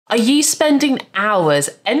Are you spending hours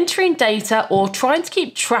entering data or trying to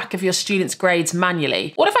keep track of your students' grades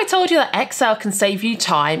manually? What if I told you that Excel can save you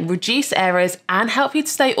time, reduce errors, and help you to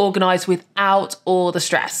stay organised without all the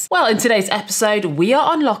stress? Well, in today's episode, we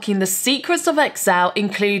are unlocking the secrets of Excel,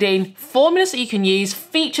 including formulas that you can use,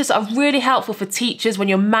 features that are really helpful for teachers when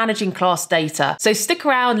you're managing class data. So stick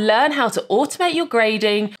around, learn how to automate your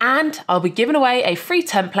grading, and I'll be giving away a free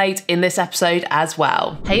template in this episode as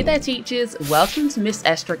well. Hey there, teachers. Welcome to Miss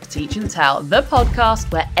Estruch Teach and Tell, the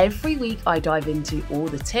podcast where every week I dive into all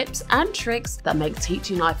the tips and tricks that make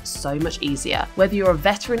teaching life so much easier. Whether you're a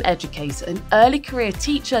veteran educator, an early career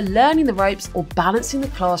teacher learning the ropes, or balancing the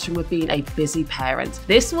classroom with being a busy parent,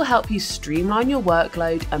 this will help you streamline your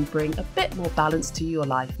workload and bring a bit more balance to your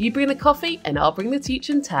life. You bring the coffee and I'll bring the teach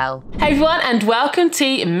and tell. Hey everyone, and welcome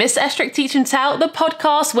to Miss Estruch Teach and Tell, the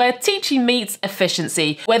podcast where teaching meets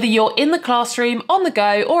efficiency. Whether you're in the classroom, on the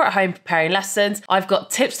go, or at home preparing lessons, I've got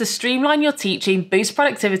tips to streamline your teaching, boost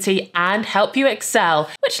productivity, and help you excel,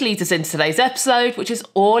 which leads us into today's episode, which is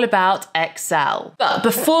all about Excel. But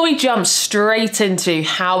before we jump straight into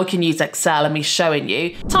how we can use Excel and me showing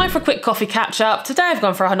you, time for a quick coffee catch up. Today I've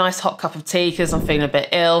gone for a nice hot cup of tea because I'm feeling a bit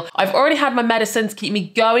ill. I've already had my medicine to keep me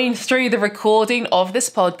going through the recording of this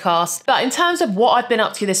podcast. But in terms of what I've been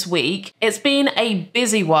up to this week, it's been a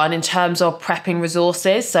busy one in terms of prepping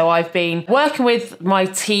resources. So I've been working with my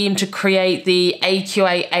team to create the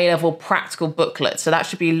AQA A-level practical booklet. So that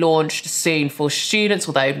should be launched soon for students,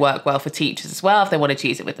 although it'd work well for teachers as well if they wanted to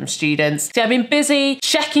use it with them students. So I've been busy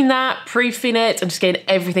checking that, proofing it, and just getting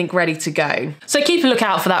everything ready to go. So keep a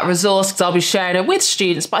lookout for that resource because I'll be sharing it with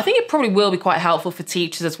students, but I think it probably will be quite helpful for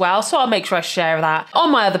teachers as well. So I'll make sure I share that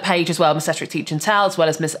on my other page as well, Miss Estruch Teach and Tell, as well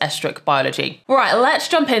as Miss Estruch Biology. Right, let's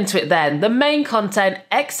jump into it then. The main content,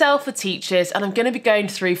 Excel for teachers, and I'm going to be going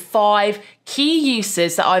through 5 key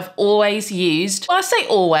uses that I've always used. Well, I say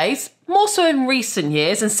always, more so in recent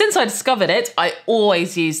years, and since I discovered it, I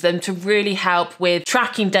always use them to really help with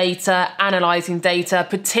tracking data, analysing data,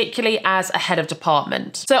 particularly as a head of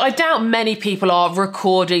department. So I doubt many people are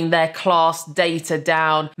recording their class data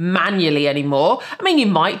down manually anymore. I mean, you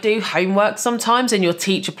might do homework sometimes in your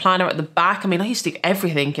teacher planner at the back. I mean, I used to do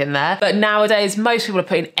everything in there, but nowadays most people are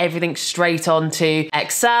putting everything straight onto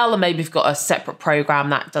Excel, and maybe you've got a separate program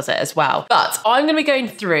that does it as well. But I'm going to be going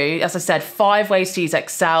through, as I said, 5 ways to use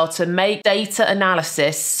Excel to make data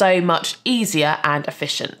analysis so much easier and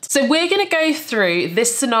efficient. So we're going to go through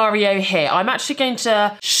this scenario here. I'm actually going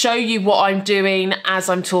to show you what I'm doing as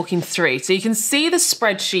I'm talking through. So you can see the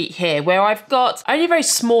spreadsheet here where I've got only a very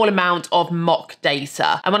small amount of mock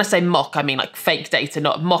data. And when I say mock, I mean like fake data,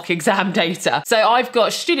 not mock exam data. So I've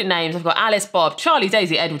got student names. I've got Alice, Bob, Charlie,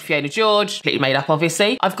 Daisy, Edward, Fiona, George, completely made up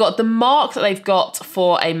obviously. I've got the mark that they've got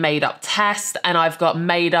for a made up test, and I've got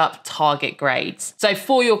made up target grades. So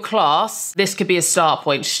for your class, this could be a start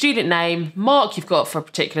point. Student name, mark you've got for a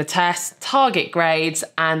particular test, target grades,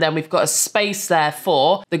 and then we've got a space there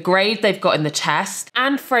for the grade they've got in the test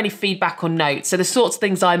and for any feedback or notes. So the sorts of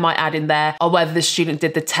things I might add in there are whether the student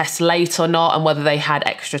did the test late or not and whether they had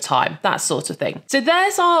extra time, that sort of thing. So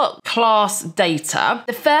there's our class data.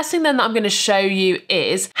 The first thing then that I'm going to show you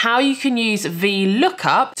is how you can use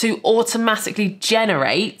VLOOKUP to automatically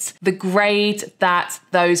generate the grade that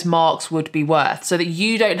those marks would be worth so that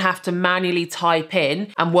you don't have to manually type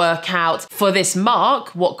in and work out for this mark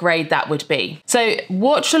what grade that would be. So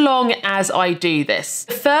watch along as I do this.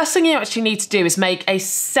 The first thing you actually need to do is make a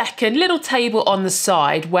second little table on the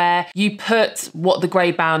side where you put what the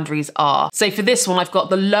grade boundaries are. So for this one, I've got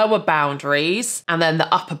the lower boundaries and then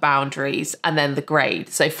the upper boundaries and then the grade.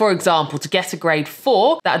 So for example, to get a grade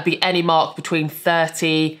 4, that would be any mark between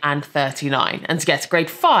 30 and 39. And to get a grade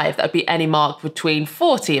 5, that would be any mark between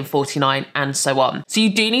 40 and 49 and so on. So you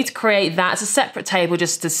do need to create that as a separate table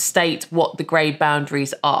just to state what the grade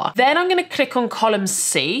boundaries are. Then I'm going to click on column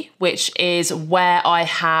C, which is where I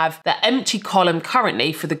have the empty column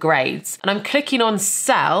currently for the grades. And I'm clicking on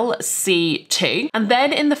cell C2. And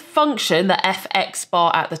then in the function, the FX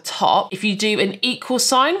bar at the top, if you do an equal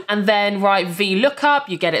sign and then write VLOOKUP,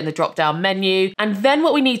 you get it in the drop down menu. And then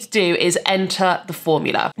what we need to do is enter the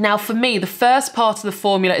formula. Now for me, the first part of the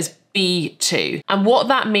formula is B2. And what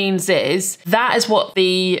that means is that is what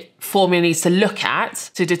the formula needs to look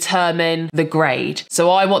at to determine the grade. So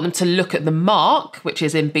I want them to look at the mark, which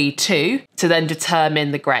is in B2, to then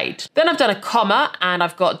determine the grade. Then I've done a comma and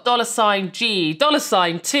I've got $G,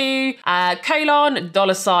 $2, colon,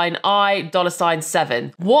 $I,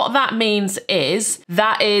 $7. What that means is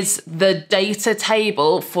that is the data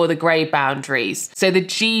table for the grade boundaries. So the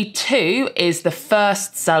G2 is the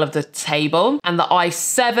first cell of the table and the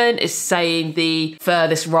I7 is saying the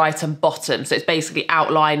furthest right and bottom. So it's basically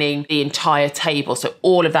outlining the entire table. So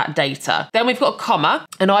all of that data. Then we've got a comma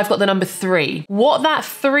and I've got the number 3. What that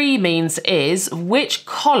 3 means is which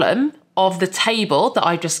column of the table that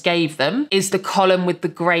I just gave them is the column with the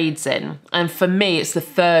grades in. And for me, it's the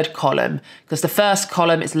third column because the first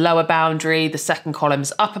column is lower boundary, the second column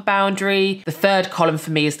is upper boundary, the third column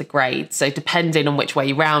for me is the grade. So depending on which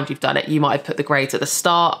way round you've done it, you might have put the grades at the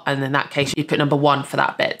start and in that case, you put number 1 for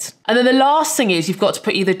that bit. And then the last thing is you've got to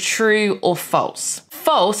put either true or false.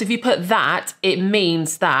 False, if you put that, it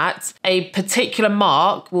means that a particular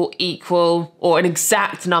mark will equal, or an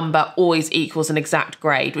exact number always equals an exact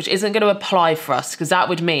grade, which isn't going to apply for us because that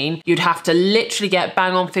would mean you'd have to literally get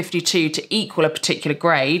bang on 52 to equal a particular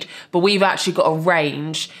grade, but we've actually got a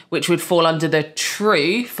range which would fall under the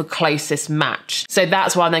true for closest match. So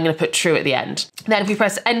that's why I'm then going to put true at the end. Then if we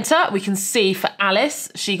press enter, we can see for Alice,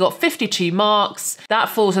 she got 52 marks. That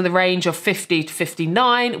falls in the range of 50 to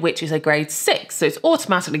 59, which is a grade 6. So it's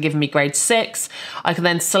automatically giving me grade 6. I can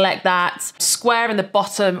then select that, square in the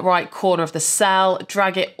bottom right corner of the cell,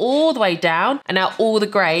 drag it all the way down, and now all the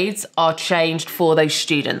grades are changed for those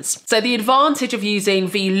students. So the advantage of using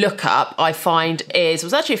VLOOKUP, I find, is,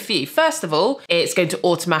 there's actually a few. First of all, it's going to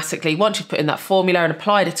automatically, once you've put in that formula and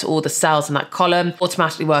applied it to all the cells in that column,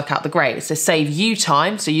 automatically work out the grades. So save you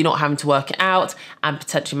time, so you're not having to work it out and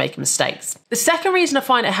potentially making mistakes. The second reason I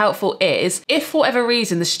find it helpful is if for whatever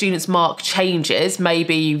reason the student's mark changes,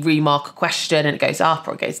 maybe you remark a question and it goes up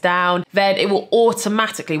or it goes down, then it will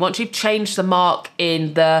automatically, once you've changed the mark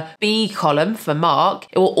in the B column for mark,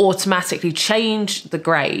 it will automatically change the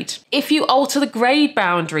grade. If you alter the grade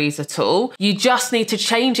boundaries at all, you just need to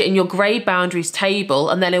change it in your grade boundaries table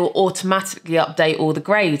and then it will automatically update all the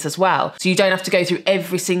grades as well. So you don't have to go through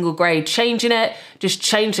every single grade changing it, just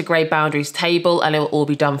change the grade boundaries table and it will all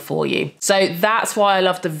be done for you. So that's why I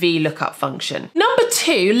love the VLOOKUP function. Number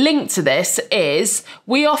 2, linked to this, is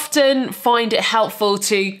we often find it helpful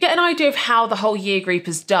to get an idea of how the whole year group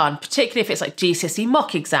is done, particularly if it's like GCSE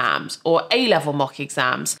mock exams or A-level mock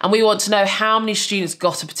exams. And we want to know how many students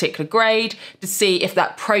got a particular grade to see if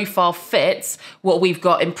that profile fits what we've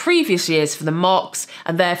got in previous years for the mocks,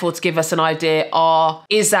 and therefore to give us an idea,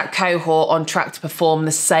 is that cohort on track to perform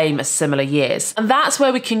the same as similar years? And that's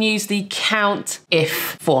where we can use the count if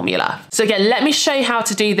formula. So again, let me show you how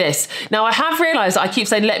to do this. Now I have realized I keep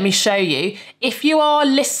saying, let me show you. If you are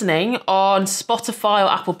listening on Spotify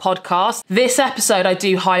or Apple Podcasts, this episode I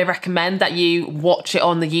do highly recommend that you watch it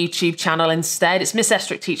on the YouTube channel instead. It's Miss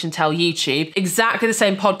Estruch Teach and Tell YouTube. Exactly the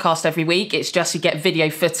same podcast every week. It's just you get video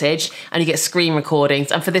footage and you get screen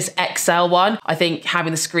recordings. And for this Excel one, I think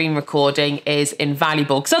having the screen recording is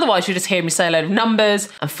invaluable because otherwise you just hear me say a load of numbers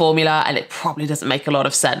and formula and it probably doesn't make a lot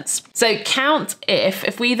of sense. So count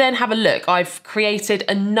if we then have a look, I've created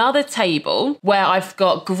another table where I've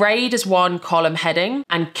got grade as one column heading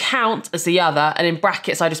and count as the other, and in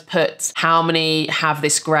brackets I just put how many have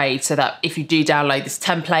this grade so that if you do download this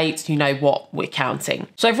template, you know what we're counting.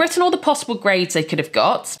 So I've written all the possible grades they could have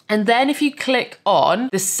got, and then if you click on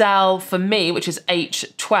the cell for me, which is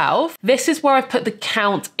H12, this is where I've put the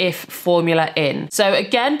count if formula in. So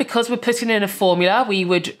again, because we're putting in a formula, we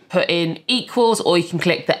would put in equals, or you can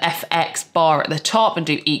click the FX bar at the top and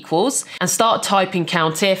do equals and start typing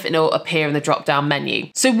count if, and it'll appear in the drop down menu.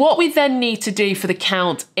 So what we then need to do for the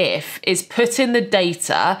count if is put in the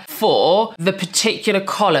data for the particular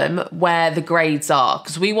column where the grades are,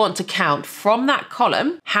 because we want to count from that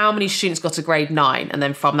column how many students got a grade 9, and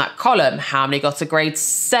then from that column how many got a grade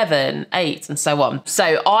 7, 8, and so on.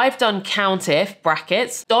 So I've done count if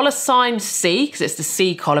brackets $C, because it's the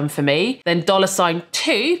C column for me, then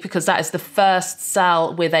 $2 because that is the first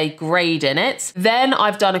cell with a grade in it. Then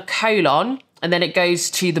I've done a colon, and then it goes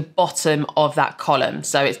to the bottom of that column.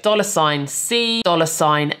 So it's $C,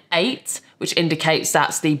 $8, which indicates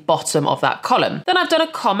that's the bottom of that column. Then I've done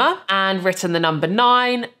a comma and written the number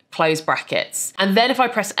 9, close brackets. And then if I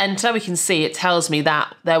press enter, we can see it tells me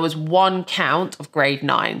that there was one count of grade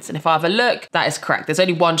 9s. And if I have a look, that is correct. There's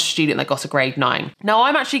only one student that got a grade 9. Now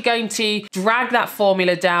I'm actually going to drag that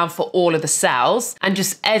formula down for all of the cells and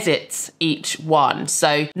just edit each one.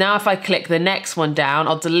 So now if I click the next one down,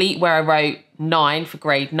 I'll delete where I wrote 9 for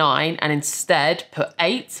grade 9 and instead put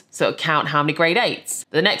 8, so it'll count how many grade 8s.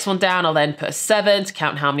 The next one down, I'll then put a 7 to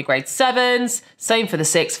count how many grade 7s. Same for the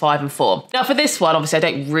 6, 5 and 4. Now for this one, obviously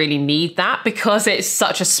I don't really need that because it's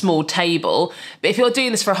such a small table. But if you're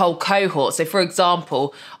doing this for a whole cohort, so for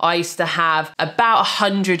example, I used to have about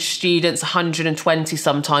 100 students, 120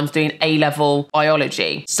 sometimes, doing A-level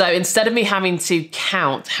biology. So instead of me having to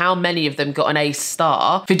count how many of them got an A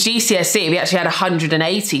star, for GCSE we actually had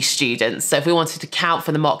 180 students. So if we wanted to count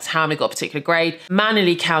for the mocks how many got a particular grade,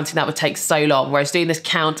 manually counting that would take so long. Whereas doing this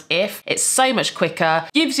count if, it's so much quicker,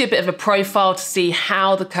 gives you a bit of a profile to see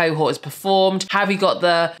how the cohort has performed, have you got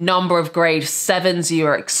the number of grade 7s you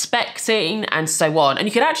were expecting, and so on. And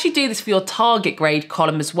you can actually do this for your target grade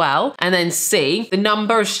column as well, and then see the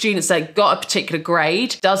number of students that got a particular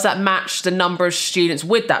grade. Does that match the number of students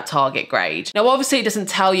with that target grade? Now, obviously it doesn't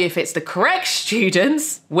tell you if it's the correct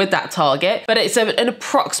students with that target, but it's an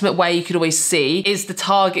approximate way you could always see, is the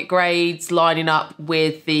target grades lining up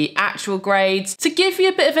with the actual grades to give you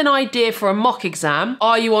a bit of an idea for a mock exam.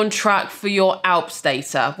 Are you on track for your ALPS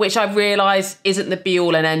data, which I realise isn't the be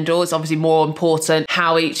all and end all. It's obviously more important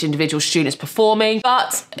how each individual student is performing,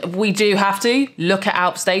 but we do have to look at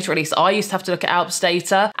ALPS data, or at least I used to have to look at ALPS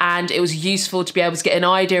data, and it was useful to be able to get an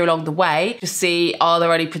idea along the way to see, are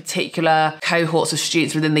there any particular cohorts of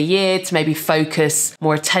students within the year to maybe focus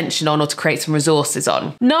more attention on or to create some resources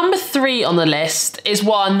on. Number 3 on the list is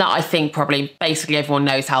one that I think probably basically everyone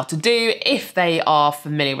knows how to do if they are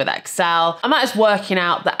familiar with Excel, and that is working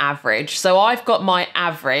out the average. So I've got my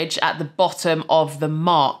average at the bottom of the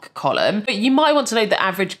mark column, but you might want to know the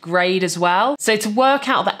average grade as well. So to work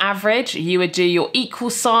out the average, you would do your equal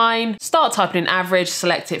sign, start typing in average,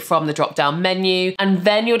 select it from the drop down menu, and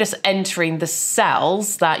then you're just entering the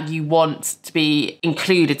cells that you want to be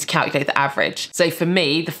included to calculate the average. So for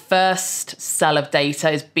me, the first cell of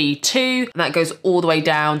data is B2, and that goes all the way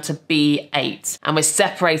down to B8. And we're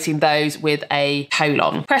separating those with a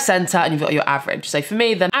colon. Press enter and you've got your average. So for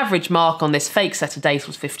me, the average mark on this fake set of data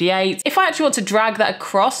was 58. If I actually want to drag that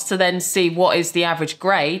across to then see what is the average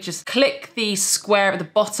grade, just click the square at the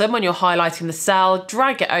bottom when you're highlighting the cell,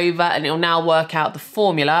 drag it over, and it'll now work out the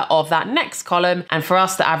formula of that next column. And for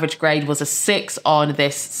us, the average grade was a 6 on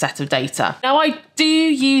this set of data. Now I do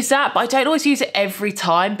use that, but I don't always use it every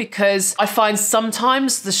time because I find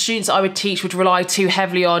sometimes the students I would teach would rely too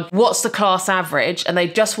heavily on what's the class average, and they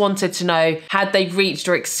just wanted to know had they reached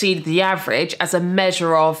or exceeded the average as a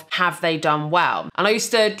measure of have they done well. And I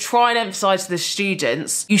used to try and emphasize to the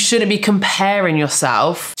students, you shouldn't be comparing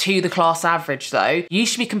yourself to the class average though. You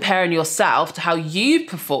should be comparing yourself to how you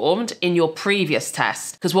performed in your previous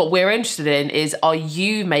test, because what we're interested in is, are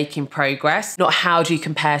you making progress, not how do you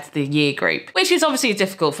compare to the year group, which is obviously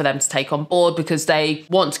difficult for them to take on board because they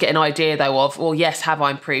want to get an idea though of, well, yes, have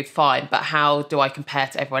I improved? Fine, but how do I compare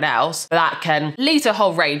to everyone else? That can lead to a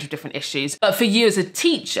whole range of different issues. But for you as a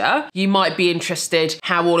teacher, you might be interested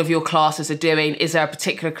how all of your classes are doing. Is there a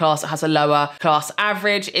particular class that has a lower class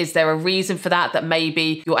average? Is there a reason for that that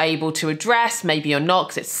maybe you're able to address? Maybe you're not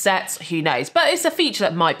because it's sets, who knows? But it's a feature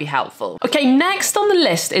that might be helpful. Okay, next on the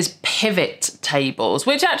list is pivot tables,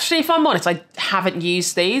 which actually, if I'm honest, I haven't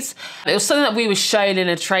used these. It was something that we were shown in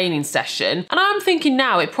a training session. And I'm thinking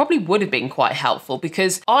now it probably would have been quite helpful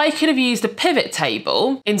because I could have used a pivot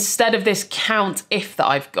table instead of this count if that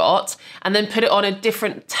I've got, and then put it on a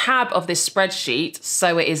different tab of this spreadsheet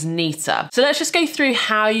so it is neater. So let's just go through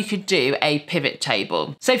how you could do a pivot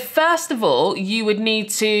table. So first of all, you would need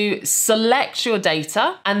to select your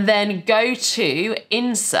data and then go to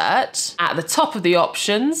insert at the top of the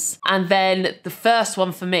options. And then the first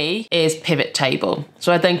one for me is pivot table.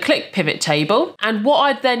 So I then click pivot table. And what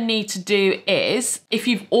I'd then need to do is, if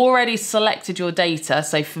you've already selected your data,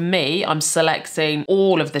 so for me, I'm selecting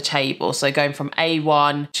all of the table. So going from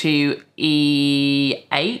A1 to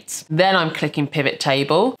E8, then I'm clicking pivot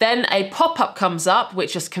table. Then a pop-up comes up,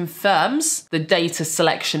 which just confirms the data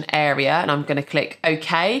selection area. And I'm going to click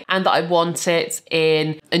OK, and that I want it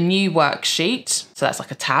in a new worksheet. So that's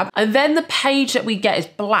like a tab. And then the page that we get is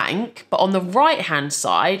blank, but on the right-hand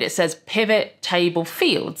side, it says pivot table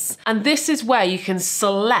fields. And this is where you can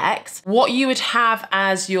select what you would have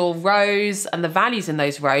as your rows and the values in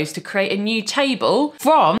those rows to create a new table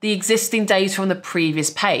from the existing data on the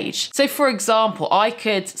previous page. So for example, I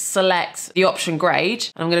could select the option grade,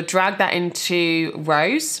 and I'm going to drag that into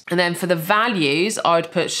rows. And then for the values, I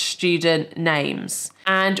would put student names.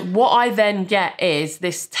 And what I then get is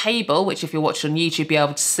this table, which if you're watching on YouTube, you'll be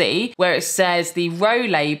able to see, where it says the row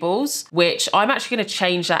labels, which I'm actually going to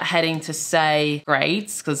change that heading to say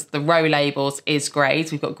grades, because the row labels is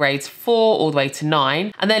grades. We've got grades 4 all the way to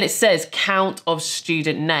 9. And then it says count of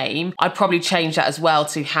student name. I'd probably change that as well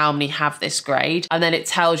to how many have this grade. And then it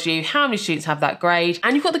tells you how many students have that grade.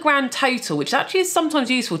 And you've got the grand total, which actually is sometimes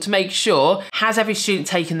useful to make sure, has every student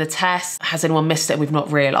taken the test? Has anyone missed it and we've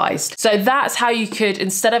not realised? So that's how you could,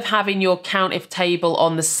 instead of having your count if table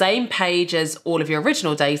on the same page as all of your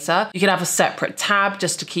original data, you could have a separate tab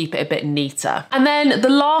just to keep it a bit neater. And then the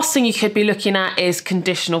last thing you could be looking at is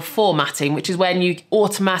conditional formatting, which is when you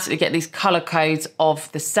automatically get these colour codes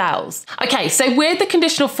of the cells. Okay, so with the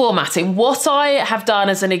conditional formatting, what I have done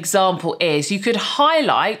as an example is you could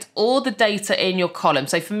highlight all the data in your column.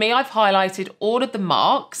 So for me, I've highlighted all of the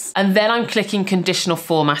marks, and then I'm clicking conditional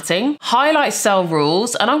formatting, highlight cell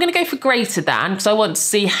rules, and I'm going to go for greater than, because I want to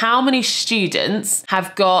see how many students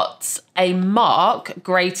have got a mark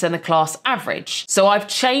greater than the class average. So I've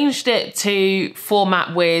changed it to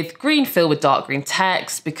format with green fill with dark green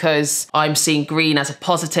text, because I'm seeing green as a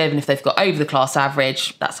positive, and if they've got over the class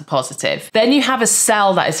average, that's a positive. Then you have a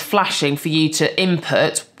cell that is flashing for you to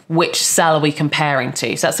input which cell are we comparing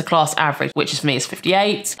to. So that's the class average, which is for me is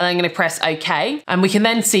 58. And I'm going to press OK. And we can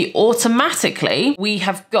then see automatically we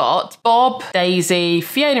have got Bob, Daisy,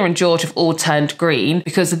 Fiona and George have all turned green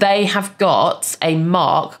because they have got a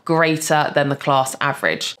mark greater than the class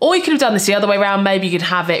average. Or you could have done this the other way around. Maybe you could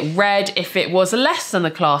have it red if it was less than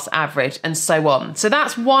the class average, and so on. So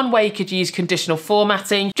that's one way you could use conditional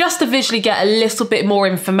formatting, just to visually get a little bit more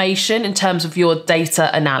information in terms of your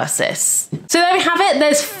data analysis. So there we have it.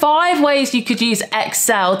 There's 5 ways you could use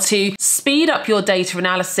Excel to speed up your data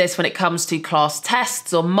analysis when it comes to class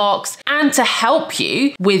tests or mocks, and to help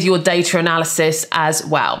you with your data analysis as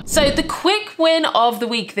well. So the quick win of the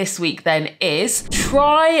week this week then is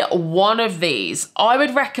try one of these. I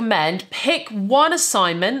would recommend pick one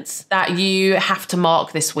assignment that you have to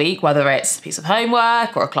mark this week, whether it's a piece of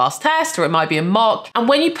homework or a class test, or it might be a mock. And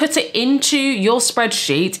when you put it into your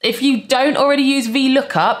spreadsheet, if you don't already use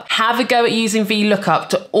VLOOKUP, have a go at using VLOOKUP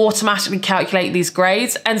to automatically calculate these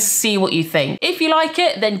grades and see what you think. If you like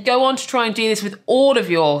it, then go on to try and do this with all of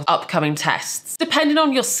your upcoming tests. Depending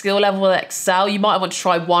on your skill level with Excel, you might want to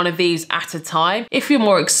try one of these at a time. If you're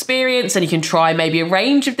more experienced and you can try maybe a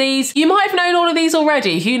range of these, you might have known all of these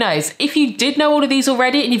already, who knows? If you did know all of these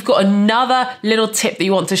already and you've got another little tip that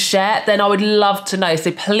you want to share, then I would love to know.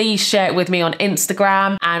 So please share it with me on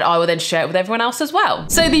Instagram, and I will then share it with everyone else as well.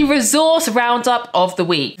 So the resource roundup of the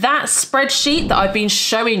week, that spreadsheet that I've been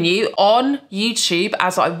showing you on YouTube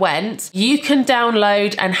as I went, you can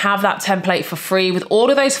download and have that template for free with all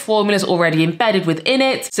of those formulas already embedded within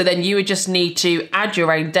it. So then you would just need to add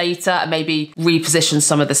your own data and maybe reposition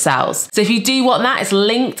some of the cells. So if you do want that, it's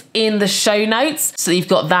linked in the show notes, so you've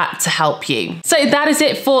got that to help you. So that is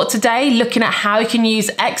it for today, looking at how you can use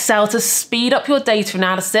Excel to speed up your data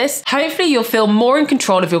analysis. Hopefully you'll feel more in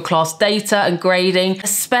control of your class data and grading,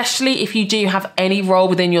 especially if you do have any role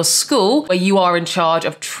within your school where you are in charge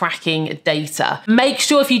of tracking data. Make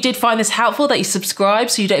sure if you did find this helpful that you subscribe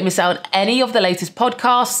so you don't miss out on any of the latest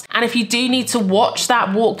podcasts. And if you do need to watch that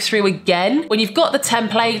walkthrough again, when you've got the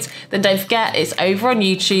template, then don't forget it's over on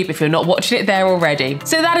YouTube if you're not watching it there already.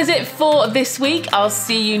 So that is it for this week. I'll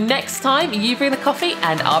see you next time. You bring the coffee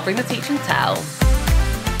and I'll bring the teach and tell.